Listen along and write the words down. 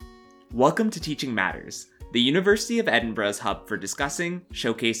Welcome to Teaching Matters, the University of Edinburgh's hub for discussing,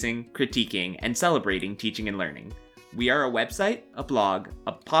 showcasing, critiquing, and celebrating teaching and learning. We are a website, a blog,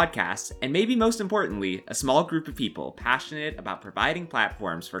 a podcast, and maybe most importantly, a small group of people passionate about providing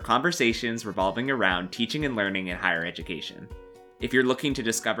platforms for conversations revolving around teaching and learning in higher education. If you're looking to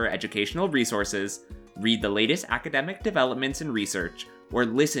discover educational resources, read the latest academic developments and research, or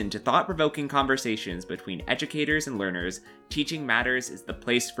listen to thought-provoking conversations between educators and learners, Teaching Matters is the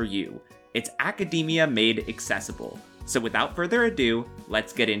place for you. It's academia made accessible. So without further ado,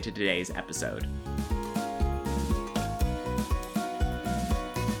 let's get into today's episode.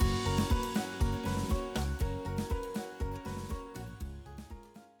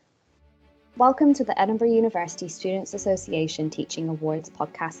 Welcome to the Edinburgh University Students' Association Teaching Awards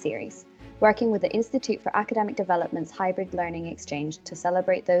podcast series, working with the Institute for Academic Development's Hybrid Learning Exchange to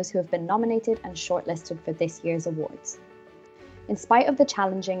celebrate those who have been nominated and shortlisted for this year's awards. In spite of the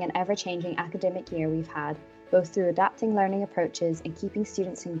challenging and ever-changing academic year we've had, both through adapting learning approaches and keeping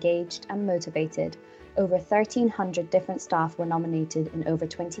students engaged and motivated, over 1,300 different staff were nominated in over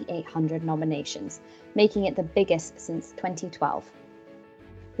 2,800 nominations, making it the biggest since 2012.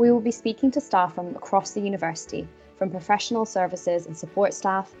 We will be speaking to staff from across the university, from professional services and support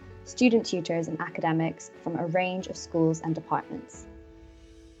staff, student tutors and academics from a range of schools and departments.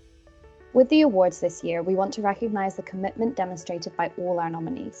 With the awards this year, we want to recognise the commitment demonstrated by all our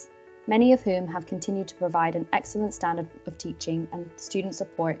nominees, many of whom have continued to provide an excellent standard of teaching and student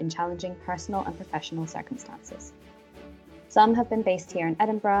support in challenging personal and professional circumstances. Some have been based here in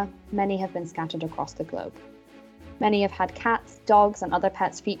Edinburgh, many have been scattered across the globe. Many have had cats, dogs and other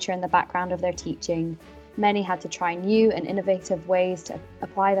pets feature in the background of their teaching. Many had to try new and innovative ways to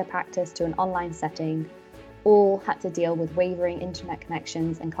apply their practice to an online setting. All had to deal with wavering internet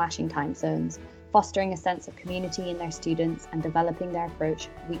connections and clashing time zones, fostering a sense of community in their students and developing their approach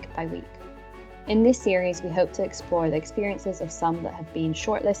week by week. In this series, we hope to explore the experiences of some that have been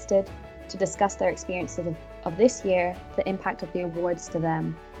shortlisted, to discuss their experiences of this year, the impact of the awards to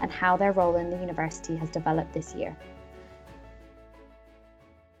them, and how their role in the university has developed this year.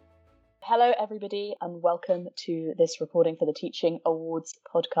 Hello everybody and welcome to this recording for the Teaching Awards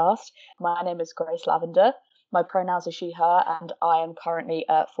podcast. My name is Grace Lavender. My pronouns are she, her, and I am currently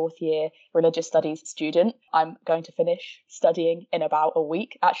a fourth year religious studies student. I'm going to finish studying in about a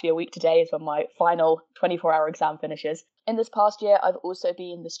week. Actually, a week today is when my final 24-hour exam finishes. In this past year, I've also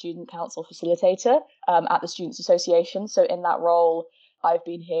been the student council facilitator at the Students' Association. So in that role, I've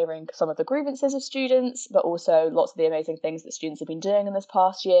been hearing some of the grievances of students, but also lots of the amazing things that students have been doing in this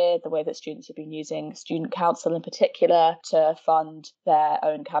past year, the way that students have been using student council in particular to fund their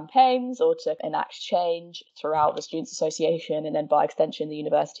own campaigns or to enact change throughout the Students' Association and then by extension the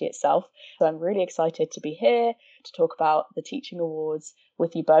university itself. So I'm really excited to be here to talk about the Teaching Awards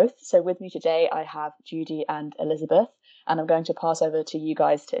with you both. So with me today I have Judy and Elizabeth, and I'm going to pass over to you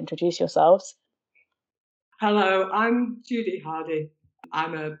guys to introduce yourselves. Hello, I'm Judy Hardy.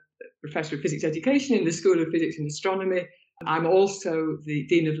 I'm a professor of physics education in the School of Physics and Astronomy. I'm also the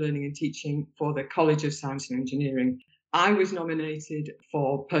Dean of Learning and Teaching for the College of Science and Engineering. I was nominated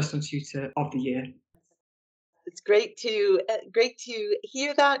for Personal Tutor of the Year. It's great to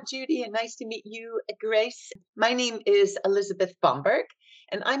hear that, Judy, and nice to meet you, Grace. My name is Elizabeth Bomberg,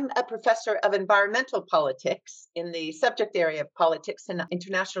 and I'm a professor of environmental politics in the subject area of politics and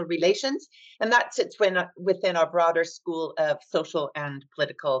international relations, and that sits within our broader School of Social and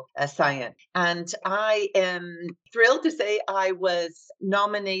Political Science. And I am thrilled to say I was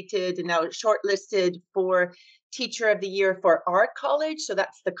nominated and now shortlisted for Teacher of the Year for our college. So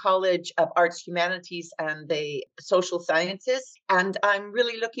that's the College of Arts, Humanities, and the Social Sciences. And I'm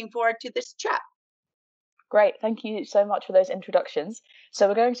really looking forward to this chat. Great, thank you so much for those introductions. So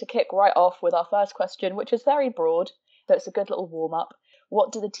we're going to kick right off with our first question, which is very broad, so it's a good little warm-up.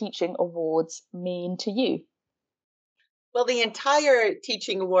 What do the Teaching Awards mean to you? Well, the entire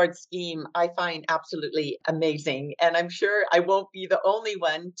Teaching Award scheme I find absolutely amazing. And I'm sure I won't be the only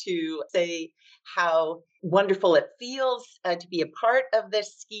one to say how wonderful it feels to be a part of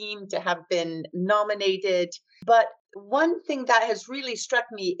this scheme, to have been nominated. But one thing that has really struck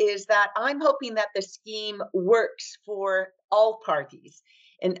me is that I'm hoping that the scheme works for all parties.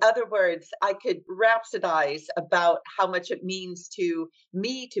 In other words, I could rhapsodize about how much it means to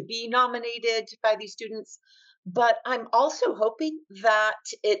me to be nominated by these students. But I'm also hoping that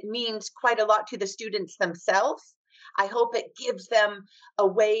it means quite a lot to the students themselves. I hope it gives them a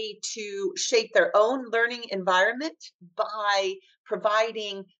way to shape their own learning environment by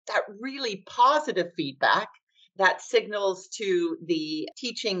providing that really positive feedback that signals to the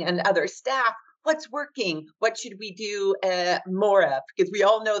teaching and other staff what's working? What should we do more of? Because we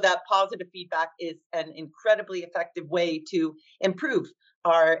all know that positive feedback is an incredibly effective way to improve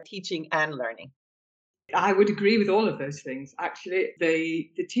our teaching and learning. I would agree with all of those things. Actually, the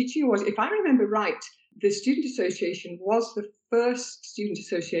teaching awards, if I remember right, the Student Association was the first student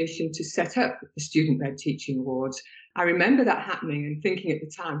association to set up the student-led teaching awards. I remember that happening and thinking at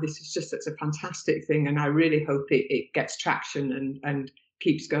the time, this is just such a fantastic thing, and I really hope it gets traction and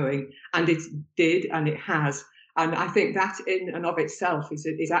keeps going. And it did, and it has. And I think that in and of itself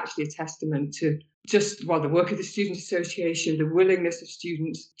is actually a testament to just, well, the work of the Student Association, the willingness of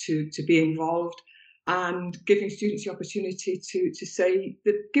students to be involved, and giving students the opportunity to say,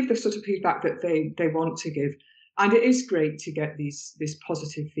 give the sort of feedback that they want to give. And it is great to get this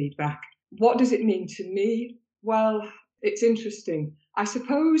positive feedback. What does it mean to me? Well, it's interesting. I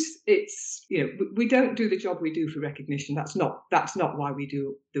suppose it's, we don't do the job we do for recognition. That's not why we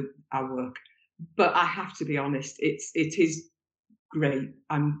do our work. But I have to be honest, it is great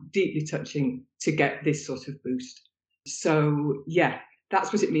and deeply touching to get this sort of boost. So, yeah,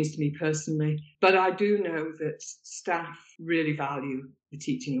 that's what it means to me personally. But I do know that staff really value the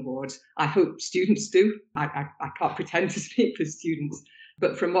teaching awards. I hope students do. I can't pretend to speak for students,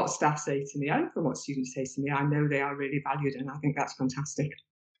 but from what staff say to me and from what students say to me, I know they are really valued, and I think that's fantastic.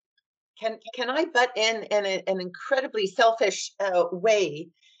 Can I butt in an incredibly selfish way?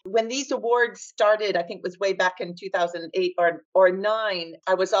 When these awards started, I think it was way back in 2008 or 9,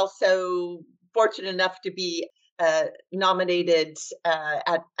 I was also fortunate enough to be nominated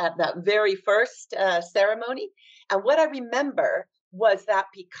at that very first ceremony. And what I remember was that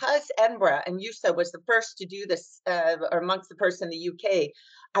because Edinburgh and USA was the first to do this, or amongst the first in the UK,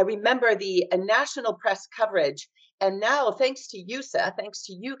 I remember the national press coverage. And now, thanks to USA, thanks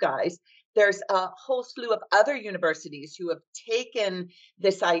to you guys, there's a whole slew of other universities who have taken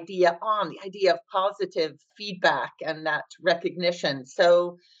this idea on, the idea of positive feedback and that recognition.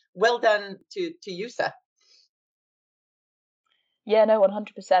 So well done to USA. Yeah, no,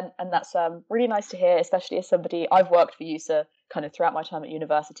 100%. And that's really nice to hear, especially as somebody, I've worked for USA kind of throughout my time at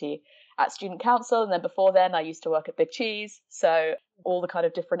university at student council. And then before then, I used to work at Big Cheese. So all the kind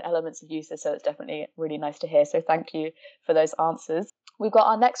of different elements of USA. So it's definitely really nice to hear. So thank you for those answers. We've got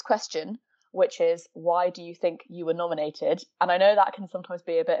our next question, which is, why do you think you were nominated? And I know that can sometimes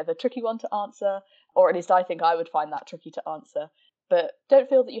be a bit of a tricky one to answer, or at least I think I would find that tricky to answer. But don't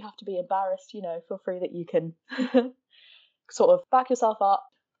feel that you have to be embarrassed. Feel free that you can sort of back yourself up.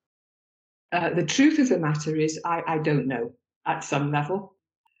 The truth of the matter is, I don't know at some level.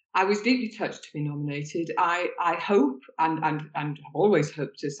 I was deeply touched to be nominated. I hope and have always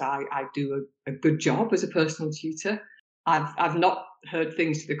hoped as I do a good job as a personal tutor. I've not heard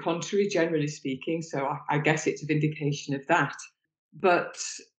things to the contrary, generally speaking, so I guess it's a vindication of that. But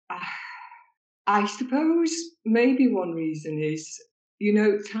I suppose maybe one reason is,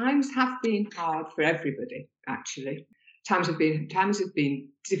 times have been hard for everybody, actually. Times have been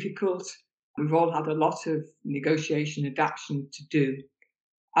difficult. We've all had a lot of negotiation, adaptation to do.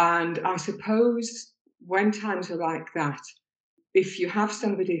 And I suppose when times are like that, if you have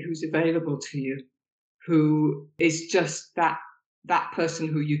somebody who's available to you, who is just that person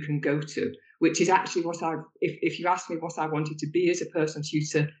who you can go to, which is actually what if you ask me what I wanted to be as a personal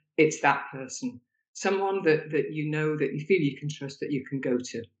tutor, it's that person. Someone that that you feel you can trust, that you can go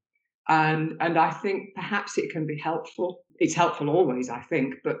to. And I think perhaps it can be helpful. It's helpful always, I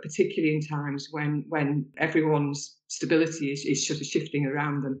think, but particularly in times when everyone's stability is sort of shifting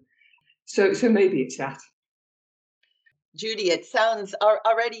around them. So maybe it's that. Judy, it sounds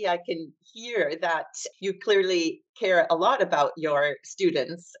already, I can hear that you clearly care a lot about your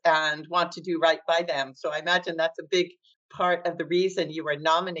students and want to do right by them. So I imagine that's a big part of the reason you were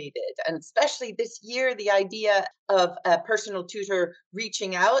nominated. And especially this year, the idea of a personal tutor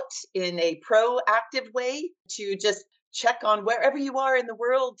reaching out in a proactive way to just check on wherever you are in the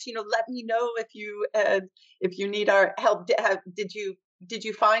world. Let me know if you need our help. Did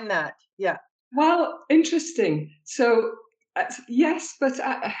you find that? Yeah. Well, interesting. So yes, but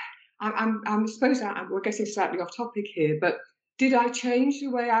I suppose we're getting slightly off topic here. But did I change the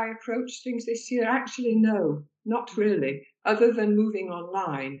way I approached things this year? Actually, no, not really. Other than moving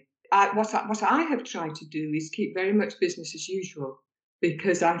online, what I have tried to do is keep very much business as usual,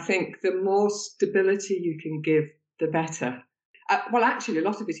 because I think the more stability you can give, the better. Well, actually, a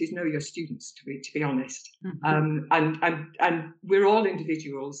lot of it is know your students, to be honest. Mm-hmm. And we're all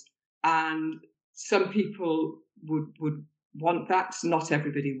individuals, and some people would want that. Not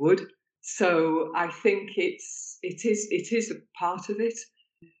everybody would. So I think it is a part of it.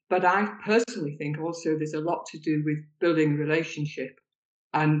 But I personally think also there's a lot to do with building a relationship.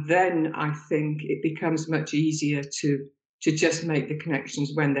 And then I think it becomes much easier to just make the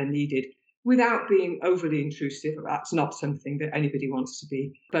connections when they're needed without being overly intrusive. That's not something that anybody wants to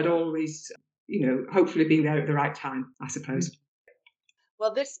be, but always, hopefully being there at the right time, I suppose.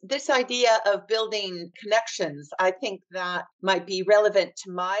 Well, this idea of building connections, I think that might be relevant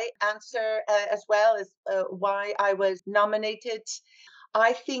to my answer as well as why I was nominated.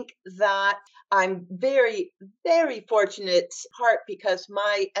 I think that I'm very, very fortunate, part because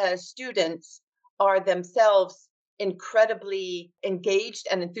my students are themselves incredibly engaged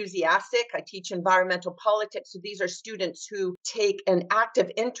and enthusiastic. I teach environmental politics. So these are students who take an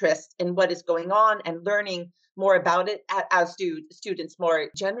active interest in what is going on and learning more about it, as do students more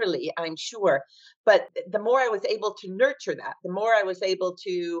generally, I'm sure. But the more I was able to nurture that, the more I was able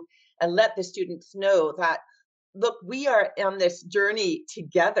to let the students know that, look, we are on this journey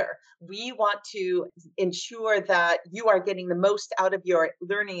together. We want to ensure that you are getting the most out of your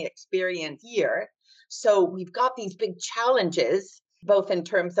learning experience here. So we've got these big challenges, both in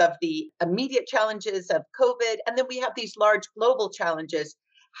terms of the immediate challenges of COVID, and then we have these large global challenges.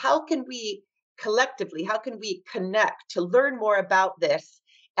 How can we collectively, how can we connect to learn more about this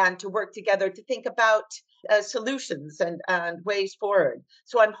and to work together to think about solutions and ways forward?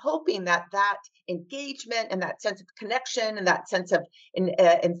 So I'm hoping that engagement and that sense of connection and that sense of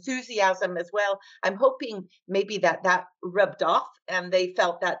enthusiasm as well, I'm hoping maybe that rubbed off and they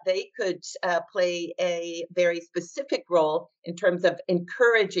felt that they could play a very specific role in terms of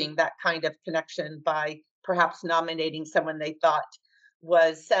encouraging that kind of connection by perhaps nominating someone they thought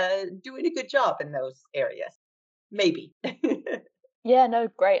was doing a good job in those areas. Maybe. Yeah, no,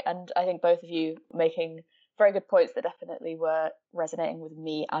 great. And I think both of you making very good points that definitely were resonating with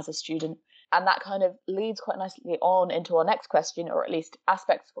me as a student. And that kind of leads quite nicely on into our next question, or at least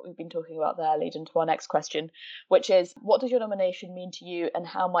aspects of what we've been talking about there lead into our next question, which is, what does your nomination mean to you and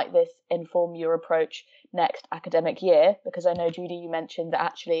how might this inform your approach next academic year? Because I know, Judy, you mentioned that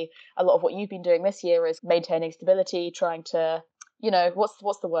actually a lot of what you've been doing this year is maintaining stability, trying to,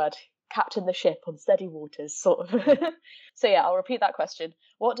 what's the word? Captain the ship on steady waters, sort of. So yeah, I'll repeat that question.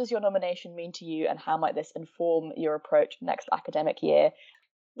 What does your nomination mean to you and how might this inform your approach next academic year?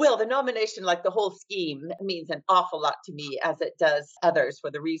 Well, the nomination, like the whole scheme, means an awful lot to me, as it does others for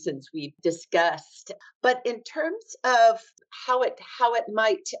the reasons we've discussed. But in terms of how it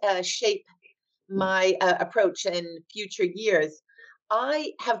might shape my approach in future years,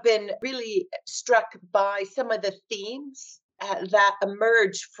 I have been really struck by some of the themes that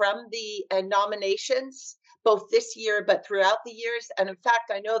emerge from the nominations, both this year but throughout the years. And in fact,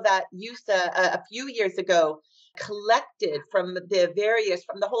 I know that YouSA a few years ago collected from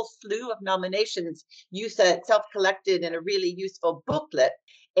the whole slew of nominations, YouSA itself collected in a really useful booklet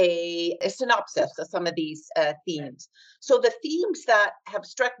a synopsis of some of these themes. So the themes that have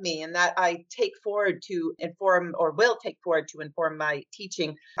struck me and that I take forward to inform, or will take forward to inform my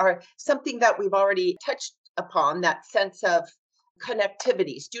teaching, are something that we've already touched upon, that sense of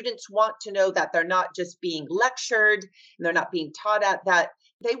connectivity. Students want to know that they're not just being lectured and they're not being taught at, that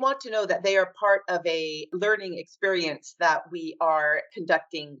they want to know that they are part of a learning experience that we are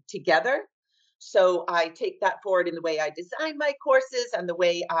conducting together. So I take that forward in the way I design my courses and the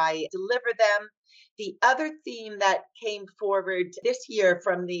way I deliver them. The other theme that came forward this year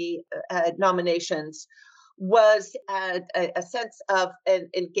from the nominations was a sense of an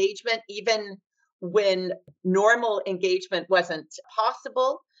engagement, even when normal engagement wasn't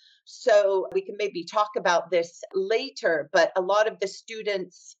possible. So we can maybe talk about this later, but a lot of the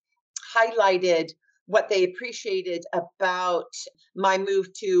students highlighted what they appreciated about my move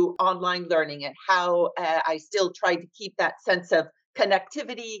to online learning and how I still tried to keep that sense of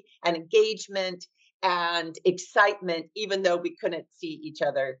connectivity and engagement and excitement, even though we couldn't see each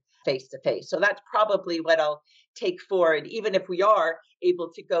other face to face. So that's probably what I'll take forward, even if we are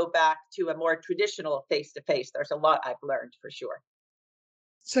able to go back to a more traditional face to face. There's a lot I've learned for sure.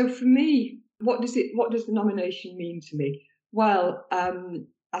 So for me, what does the nomination mean to me? Well,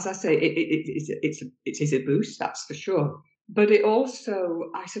 as I say, it is a boost, that's for sure. But it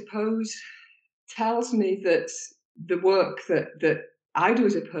also, I suppose, tells me that the work that I do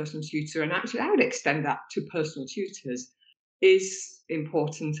as a personal tutor, and actually I would extend that to personal tutors, is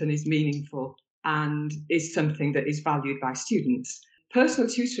important and is meaningful and is something that is valued by students. Personal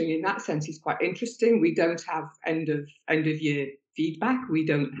tutoring in that sense is quite interesting. We don't have end of year feedback. We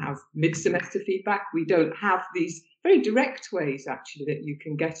don't have mid-semester feedback. We don't have these very direct ways, actually, that you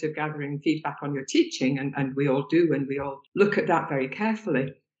can get of gathering feedback on your teaching, and we all do, and we all look at that very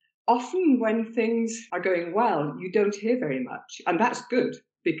carefully. Often when things are going well, you don't hear very much, and that's good,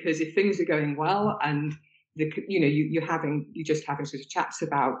 because if things are going well and you're just having sort of chats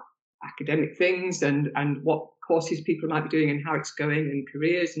about academic things and what courses people might be doing and how it's going and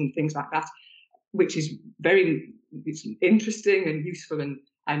careers and things like that, which is it's interesting and useful,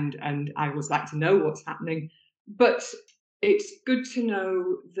 and I always like to know what's happening. But it's good to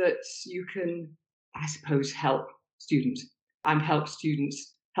know that you can, I suppose, help students and help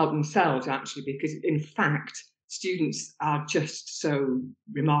students help themselves, actually, because in fact, students are just so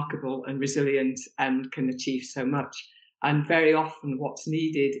remarkable and resilient and can achieve so much. And very often what's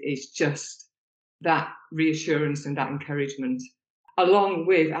needed is just that reassurance and that encouragement, along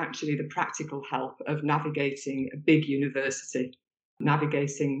with actually the practical help of navigating a big university,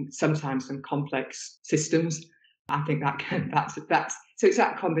 navigating sometimes some complex systems. I think that's so it's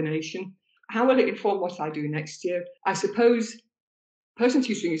that combination. How will it inform what I do next year? I suppose personal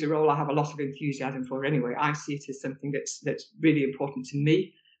tutoring is a role I have a lot of enthusiasm for anyway. I see it as something that's really important to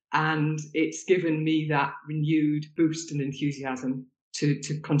me, and it's given me that renewed boost and enthusiasm to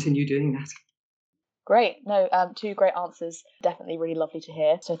continue doing that. Great. No, two great answers. Definitely really lovely to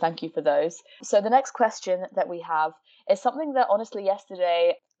hear. So thank you for those. So the next question that we have is something that honestly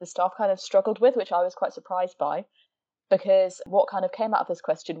yesterday the staff kind of struggled with, which I was quite surprised by, because what kind of came out of this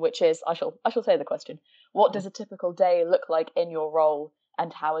question, which is, I shall say the question, what does a typical day look like in your role,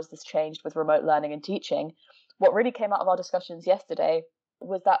 and how has this changed with remote learning and teaching? What really came out of our discussions yesterday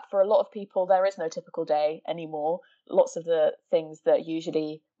was that for a lot of people, there is no typical day anymore. Lots of the things that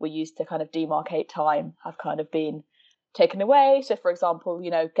usually were used to kind of demarcate time have kind of been taken away. So, for example,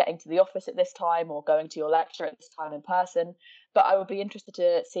 getting to the office at this time or going to your lecture at this time in person. But I would be interested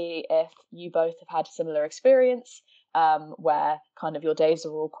to see if you both have had a similar experience where kind of your days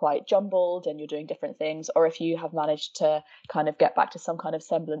are all quite jumbled and you're doing different things, or if you have managed to kind of get back to some kind of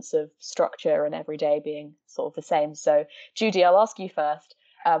semblance of structure and every day being sort of the same. So, Judy, I'll ask you first.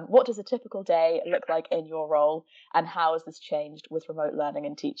 What does a typical day look like in your role, and how has this changed with remote learning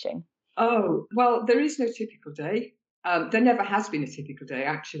and teaching? Oh, well, there is no typical day. There never has been a typical day,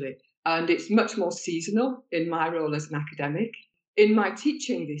 actually. And it's much more seasonal in my role as an academic. In my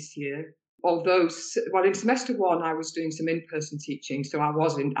teaching this year, although, in semester one, I was doing some in-person teaching. So I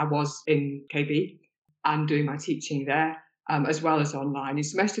was in KB and doing my teaching there, as well as online. In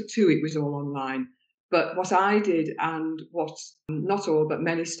semester two, it was all online. But what I did, and what not all, but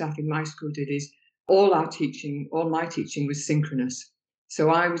many staff in my school did, is all my teaching was synchronous. So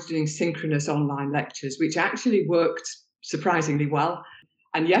I was doing synchronous online lectures, which actually worked surprisingly well.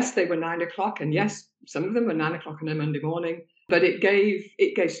 And yes, they were 9 o'clock. And yes, some of them were 9 o'clock on a Monday morning. But it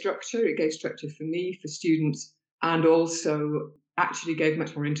gave structure. It gave structure for me, for students, and also actually gave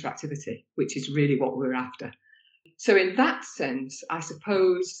much more interactivity, which is really what we're after. So in that sense, I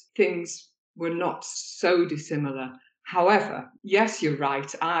suppose things were not so dissimilar. However, yes, you're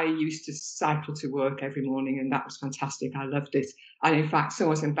right. I used to cycle to work every morning, and that was fantastic. I loved it. And in fact,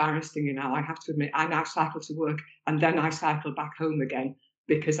 somewhat embarrassingly now, I have to admit, I now cycle to work and then I cycle back home again,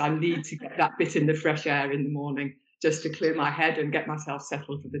 because I need to get that bit in the fresh air in the morning just to clear my head and get myself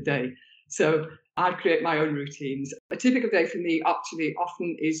settled for the day. So I create my own routines. A typical day for me actually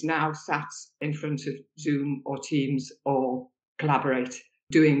often is now sat in front of Zoom or Teams or Collaborate,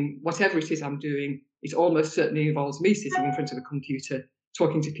 doing whatever it is I'm doing. It almost certainly involves me sitting in front of a computer,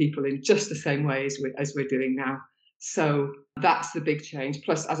 talking to people in just the same way as we're doing now. So that's the big change.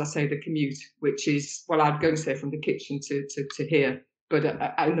 Plus, as I say, the commute, which is, well, I'd go and say from the kitchen to here, but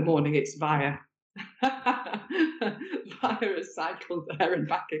in the morning it's via a cycle there and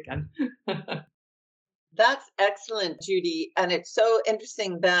back again. That's excellent, Judy. And it's so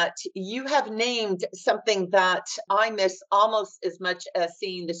interesting that you have named something that I miss almost as much as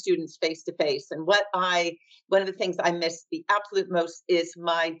seeing the students face to face. And one of the things I miss the absolute most is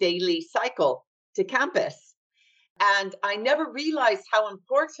my daily cycle to campus. And I never realized how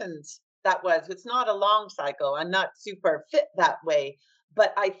important that was. It's not a long cycle. I'm not super fit that way.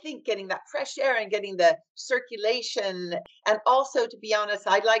 But I think getting that fresh air and getting the circulation, and also, to be honest,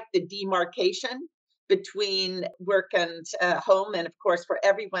 I like the demarcation between work and home. And of course, for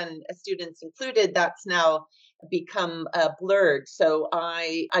everyone, students included, that's now become blurred. So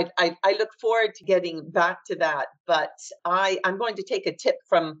I look forward to getting back to that. But I'm going to take a tip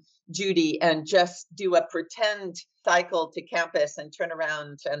from Judy and just do a pretend cycle to campus and turn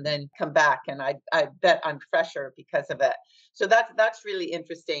around and then come back. And I bet I'm fresher because of it. So that's really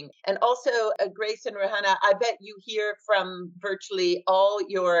interesting. And also, Grace and Rohanna, I bet you hear from virtually all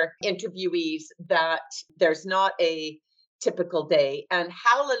your interviewees that there's not a typical day. And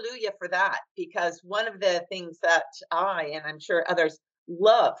hallelujah for that, because one of the things that I, and I'm sure others,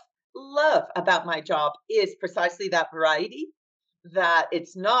 love about my job is precisely that variety. that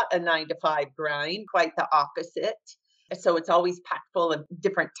it's not a 9 to 5 grind, quite the opposite. So it's always packed full of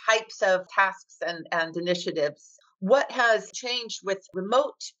different types of tasks and initiatives. What has changed with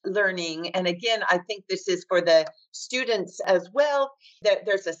remote learning, and again, I think this is for the students as well, that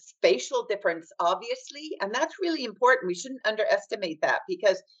there's a spatial difference, obviously, and that's really important. We shouldn't underestimate that,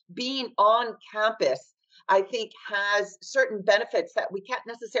 because being on campus, I think, has certain benefits that we can't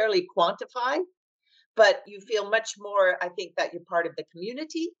necessarily quantify, but you feel much more, I think, that you're part of the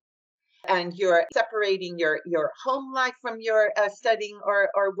community, and you're separating your home life from your studying or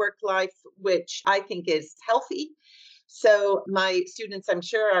work life, which I think is healthy. So my students, I'm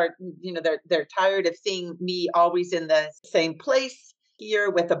sure, are, they're tired of seeing me always in the same place here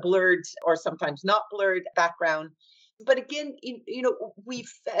with a blurred or sometimes not blurred background. But again,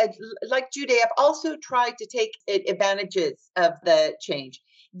 we've, like Judy, I've also tried to take advantages of the change.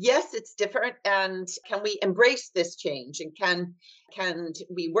 Yes, it's different, and can we embrace this change? And can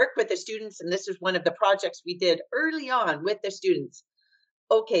we work with the students? And this is one of the projects we did early on with the students.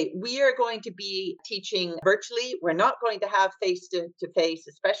 Okay, we are going to be teaching virtually. We're not going to have face-to-face,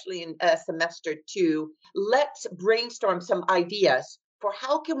 especially in semester 2. Let's brainstorm some ideas for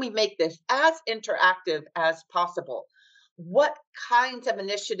how can we make this as interactive as possible. What kinds of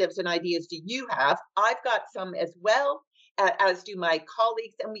initiatives and ideas do you have? I've got some as well, as do my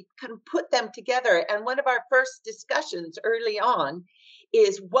colleagues, and we can put them together. And one of our first discussions early on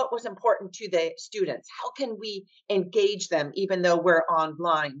is what was important to the students. How can we engage them even though we're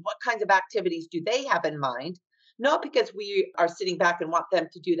online? What kinds of activities do they have in mind? Not because we are sitting back and want them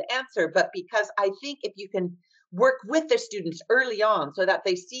to do the answer, but because I think if you can work with the students early on so that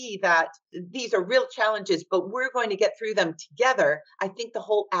they see that these are real challenges, but we're going to get through them together, I think the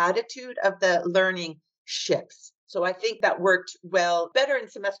whole attitude of the learning shifts. So I think that worked better in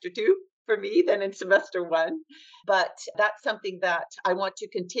semester 2 for me than in semester 1. But that's something that I want to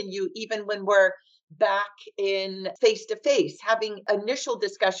continue even when we're back in face-to-face, having initial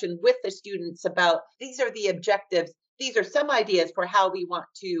discussion with the students about these are the objectives. These are some ideas for how we want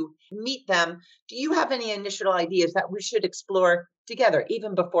to meet them. Do you have any initial ideas that we should explore together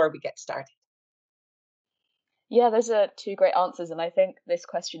even before we get started? Yeah, those are 2 great answers. And I think this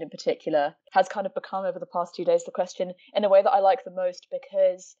question in particular has kind of become, over the past 2 days, the question in a way that I like the most,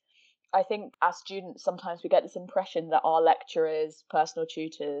 because I think as students, sometimes we get this impression that our lecturers, personal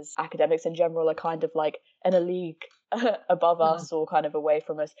tutors, academics in general are kind of like in a league above us or kind of away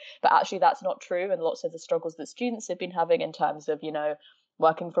from us. But actually that's not true. And lots of the struggles that students have been having in terms of,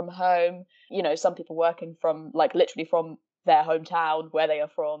 working from home, some people working from literally from their hometown, where they are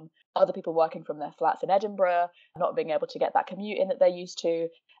from, other people working from their flats in Edinburgh, not being able to get that commute in that they're used to,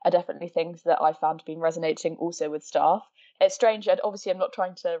 are definitely things that I found been resonating also with staff. It's strange, and obviously I'm not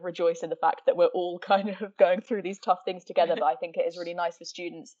trying to rejoice in the fact that we're all kind of going through these tough things together, but I think it is really nice for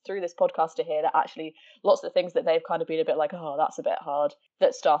students through this podcast to hear that actually lots of the things that they've kind of been a bit like, oh, that's a bit hard,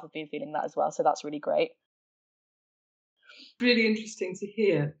 that staff have been feeling that as well. So that's really great. Really interesting to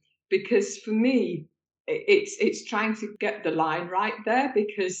hear, because for me, it's trying to get the line right there,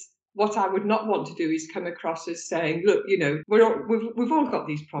 because what I would not want to do is come across as saying, look, we've all got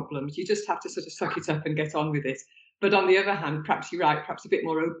these problems. You just have to sort of suck it up and get on with it. But on the other hand, perhaps you're right, perhaps a bit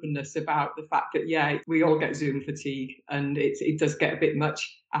more openness about the fact that, yeah, we all get Zoom fatigue, and it does get a bit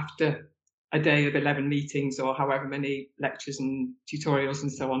much after a day of 11 meetings or however many lectures and tutorials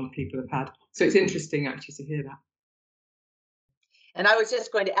and so on people have had. So it's interesting actually to hear that. And I was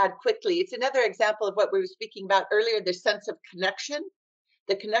just going to add quickly, it's another example of what we were speaking about earlier, the sense of connection,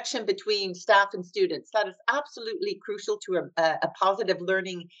 the connection between staff and students. That is absolutely crucial to a positive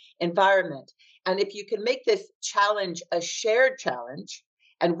learning environment. And if you can make this challenge a shared challenge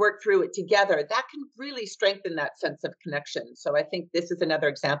and work through it together, that can really strengthen that sense of connection. So I think this is another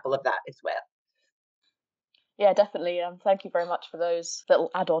example of that as well. Yeah, definitely. Thank you very much for those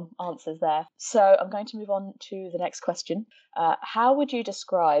little add-on answers there. So I'm going to move on to the next question. How would you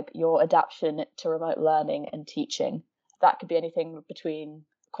describe your adaptation to remote learning and teaching? That could be anything between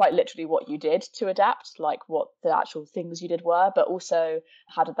quite literally what you did to adapt, like what the actual things you did were, but also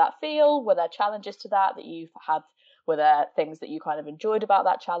how did that feel? Were there challenges to that you've had? Were there things that you kind of enjoyed about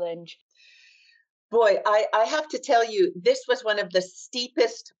that challenge? Boy, I have to tell you, this was one of the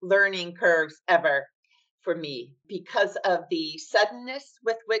steepest learning curves ever for me, because of the suddenness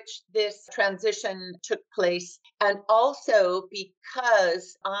with which this transition took place, and also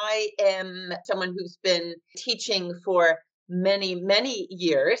because I am someone who's been teaching for many, many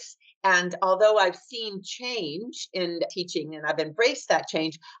years. And although I've seen change in teaching and I've embraced that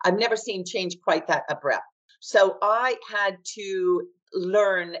change, I've never seen change quite that abrupt. So I had to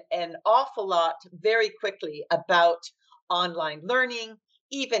learn an awful lot very quickly about online learning,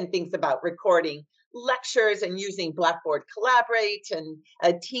 even things about recording lectures and using Blackboard Collaborate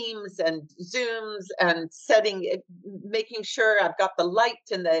and Teams and Zooms and making sure I've got the light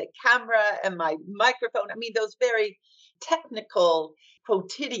and the camera and my microphone. I mean, those very technical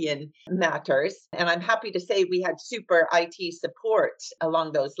quotidian matters. And I'm happy to say we had super IT support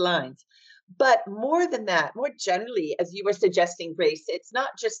along those lines. But more than that, more generally, as you were suggesting, Grace, it's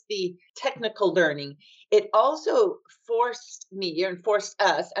not just the technical learning. It also forced me and forced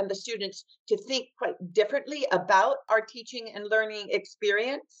us and the students to think quite differently about our teaching and learning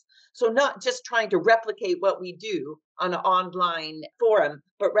experience. So not just trying to replicate what we do on an online forum,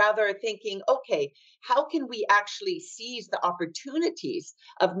 but rather thinking, okay, how can we actually seize the opportunities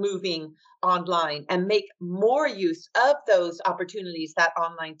of moving online and make more use of those opportunities that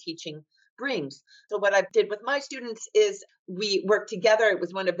online teaching brings. So what I did with my students is we worked together. It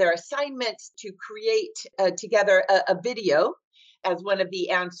was one of their assignments to create together a video as one of the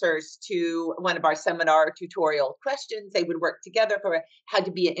answers to one of our seminar tutorial questions. They would work together had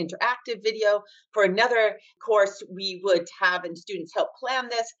to be an interactive video. For another course, we would have, and students help plan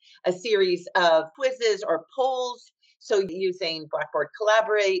this, a series of quizzes or polls. So using Blackboard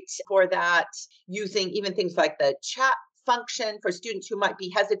Collaborate for that, using even things like the chat function for students who might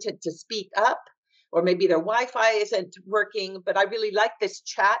be hesitant to speak up, or maybe their Wi-Fi isn't working. But I really like this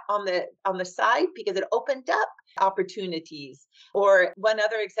chat on the side because it opened up opportunities. Or one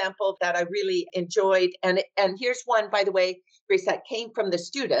other example that I really enjoyed, and here's one, by the way, Grace, that came from the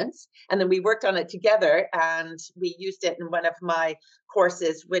students, and then we worked on it together, and we used it in one of my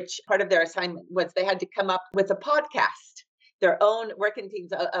courses, which part of their assignment was they had to come up with a podcast. Their own working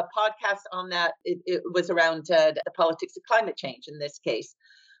teams, a podcast on that. It was around the politics of climate change in this case.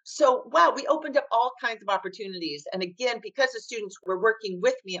 So, wow, we opened up all kinds of opportunities. And again, because the students were working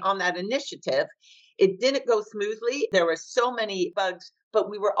with me on that initiative, it didn't go smoothly. There were so many bugs, but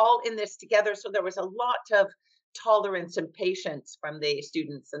we were all in this together. So there was a lot of tolerance and patience from the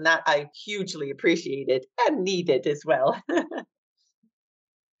students. And that I hugely appreciated and needed as well.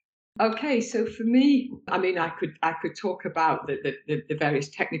 Okay, so for me, I mean, I could talk about the various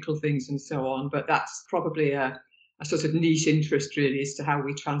technical things and so on, but that's probably a sort of niche interest really as to how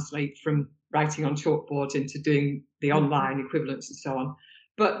we translate from writing on chalkboards into doing the online equivalents and so on.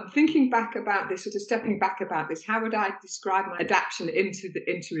 But thinking back about this, sort of stepping back about this, how would I describe my adaptation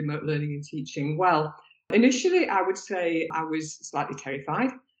into remote learning and teaching? Well, initially, I would say I was slightly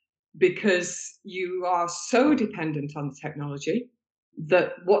terrified because you are so dependent on technology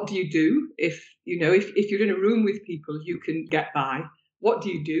that what do you do if you're in a room with people you can get by? What do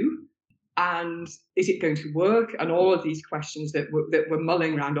you do? And is it going to work? And all of these questions that were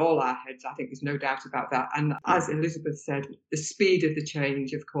mulling around all our heads, I think there's no doubt about that. And as Elizabeth said, the speed of the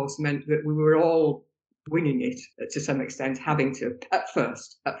change, of course, meant that we were all winging it to some extent, having to, at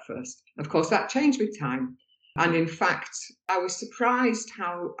first. Of course, that changed with time. And in fact, I was surprised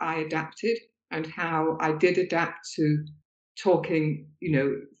how I adapted and how I did adapt to talking,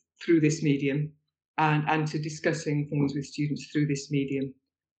 through this medium and to discussing things with students through this medium.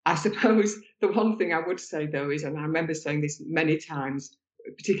 I suppose the one thing I would say, though, is, and I remember saying this many times,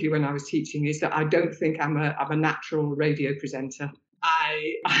 particularly when I was teaching, is that I don't think I'm a natural radio presenter.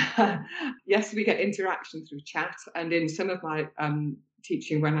 Yes, we get interaction through chat, and in some of my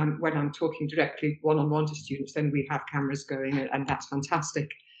teaching, when I'm talking directly one-on-one to students, then we have cameras going, and that's fantastic.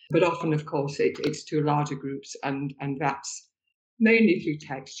 But often, of course, it's to larger groups, and that's mainly through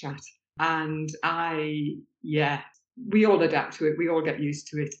text chat. And we all adapt to it. We all get used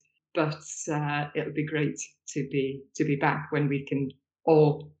to it. But it'll be great to be back when we can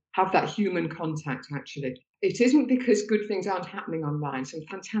all have that human contact, actually. It isn't because good things aren't happening online. Some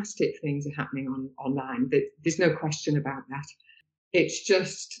fantastic things are happening online. There's no question about that. It's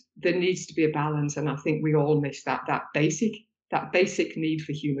just there needs to be a balance. And I think we all miss that basic need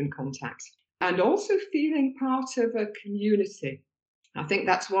for human contact. And also feeling part of a community. I think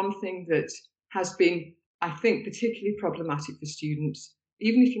that's one thing that has been, I think, particularly problematic for students,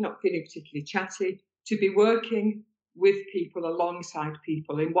 even if you're not feeling particularly chatty, to be working with people, alongside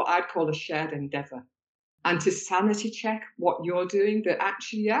people in what I'd call a shared endeavour, and to sanity check what you're doing, that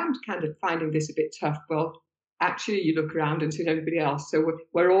actually I'm kind of finding this a bit tough. Well, actually you look around and see everybody else, so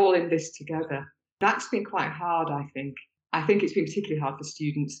we're all in this together. That's been quite hard, I think. I think it's been particularly hard for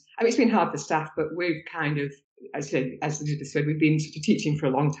students. I mean, it's been hard for staff, but we've kind of, as Elizabeth said, we've been sort of teaching for a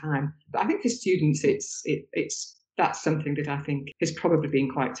long time. But I think for students, that's something that I think has probably been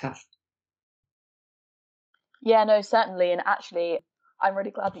quite tough. Yeah, no, certainly. And actually, I'm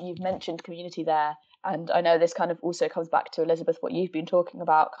really glad that you've mentioned community there, And I know this kind of also comes back to, Elizabeth, what you've been talking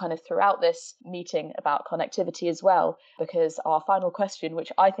about kind of throughout this meeting about connectivity as well, because our final question,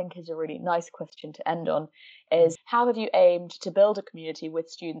 which I think is a really nice question to end on, is how have you aimed to build a community with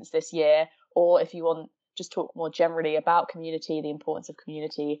students this year? Or if you want, just talk more generally about community, the importance of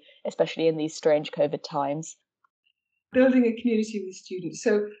community, especially in these strange COVID times. Building a community with students.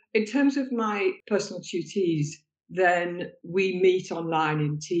 So in terms of my personal tutees, then we meet online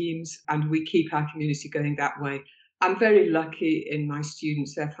in teams and we keep our community going that way. I'm very lucky in my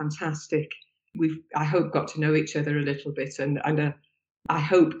students. They're fantastic. I hope, got to know each other a little bit and I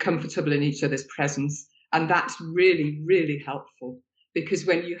hope comfortable in each other's presence. And that's really, really helpful, because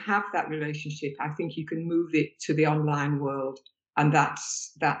when you have that relationship, I think you can move it to the online world. And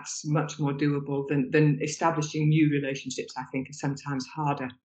that's much more doable than establishing new relationships, I think, is sometimes harder.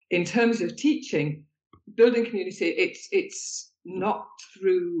 In terms of teaching, building community, it's not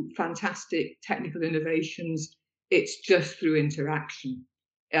through fantastic technical innovations, it's just through interaction.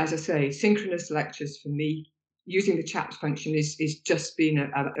 As I say, synchronous lectures for me, using the chat function is just been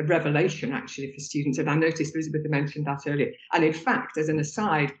a revelation, actually, for students. And I noticed Elizabeth mentioned that earlier. And in fact, as an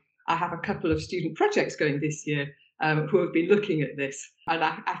aside, I have a couple of student projects going this year who have been looking at this. And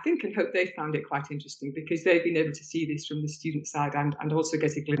I think and hope they found it quite interesting, because they've been able to see this from the student side and also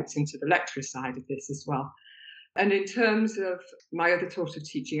get a glimpse into the lecturer side of this as well. And in terms of my other sort of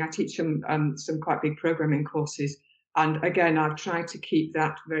teaching, I teach some quite big programming courses. And again, I've tried to keep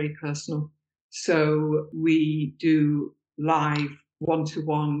that very personal. So we do live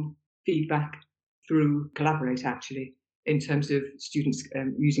one-to-one feedback through Collaborate, actually, in terms of students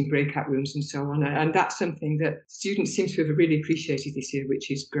using breakout rooms and so on. And that's something that students seem to have really appreciated this year,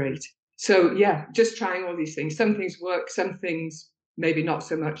 which is great. So yeah, just trying all these things. Some things work, some things maybe not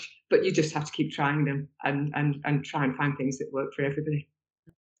so much, but you just have to keep trying them and try and find things that work for everybody.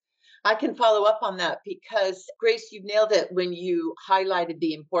 I can follow up on that, because Grace, you nailed it when you highlighted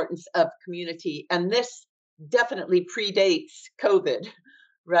the importance of community. And this definitely predates COVID,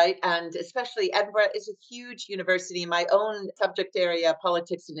 right? And especially Edinburgh is a huge university. In my own subject area,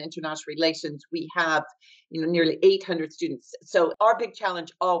 politics and international relations, we have nearly 800 students. So our big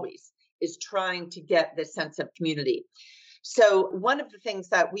challenge always is trying to get this sense of community. So one of the things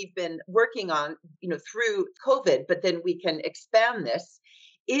that we've been working on, through COVID, but then we can expand this,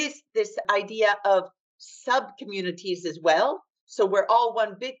 is this idea of sub-communities as well. So we're all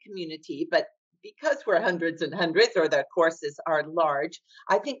one big community, but because we're hundreds and hundreds, or the courses are large,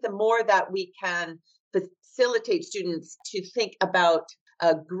 I think the more that we can facilitate students to think about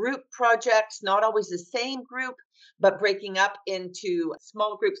group projects, not always the same group, but breaking up into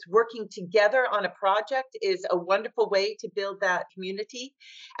small groups, working together on a project, is a wonderful way to build that community.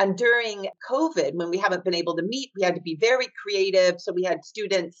 And during COVID, when we haven't been able to meet, we had to be very creative. So we had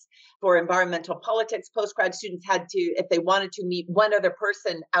students for environmental politics, postgrad students had to, if they wanted to meet one other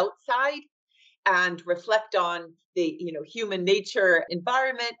person outside and reflect on the human nature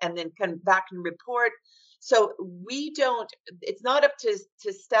environment, and then come back and report. So it's not up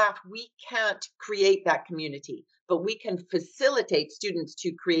to staff. We can't create that community, but we can facilitate students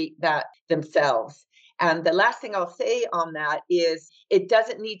to create that themselves. And the last thing I'll say on that is it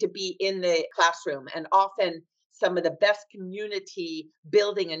doesn't need to be in the classroom. And often some of the best community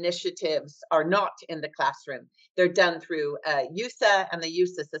building initiatives are not in the classroom. They're done through USA and the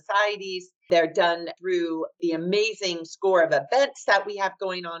USA societies. They're done through the amazing score of events that we have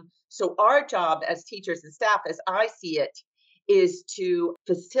going on. So our job as teachers and staff, as I see it, is to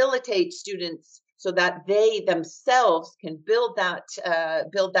facilitate students so that they themselves can build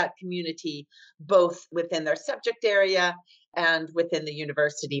that community, both within their subject area and within the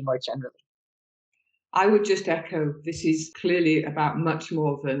university more generally. I would just echo, this is clearly about much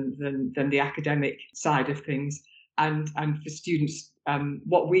more than the academic side of things. And for students,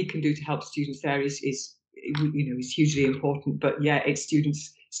 what we can do to help students there is hugely important. But yeah, it's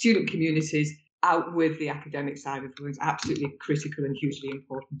student communities out with the academic side of things, absolutely critical and hugely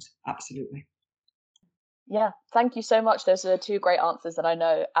important. Absolutely. Yeah, thank you so much. Those are two great answers. And I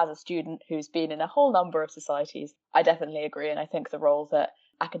know as a student who's been in a whole number of societies, I definitely agree. And I think the role that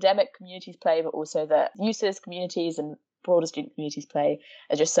academic communities play, but also that USA's communities and broader student communities play,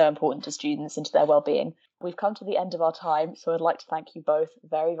 are just so important to students and to their well-being. We've come to the end of our time, so I'd like to thank you both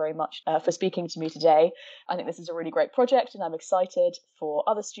very, very much for speaking to me today. I think this is a really great project, and I'm excited for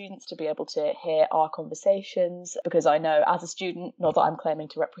other students to be able to hear our conversations, because I know as a student, not that I'm claiming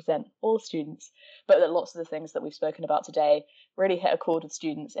to represent all students, but that lots of the things that we've spoken about today really hit a chord with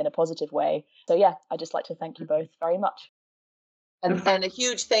students in a positive way. So yeah, I'd just like to thank you both very much. And a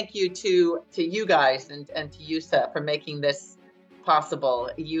huge thank you to you guys and to USA for making this possible.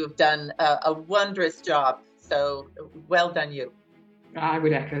 You've done a wondrous job. So well done, you. I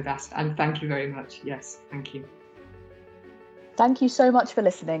would echo that. And thank you very much. Yes, thank you. Thank you so much for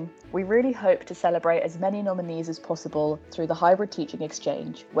listening. We really hope to celebrate as many nominees as possible through the Hybrid Teaching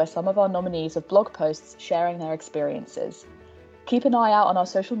Exchange, where some of our nominees have blog posts sharing their experiences. Keep an eye out on our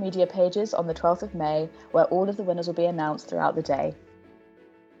social media pages on the 12th of May, where all of the winners will be announced throughout the day.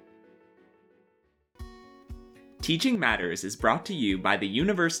 Teaching Matters is brought to you by the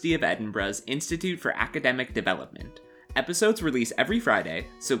University of Edinburgh's Institute for Academic Development. Episodes release every Friday,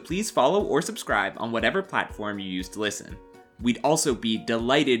 so please follow or subscribe on whatever platform you use to listen. We'd also be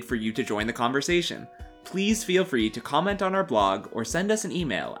delighted for you to join the conversation. Please feel free to comment on our blog or send us an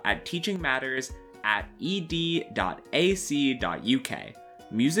email at teachingmatters@ed.ac.uk.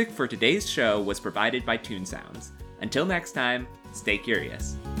 Music for today's show was provided by Toon Sounds. Until next time, stay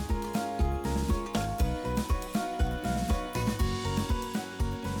curious.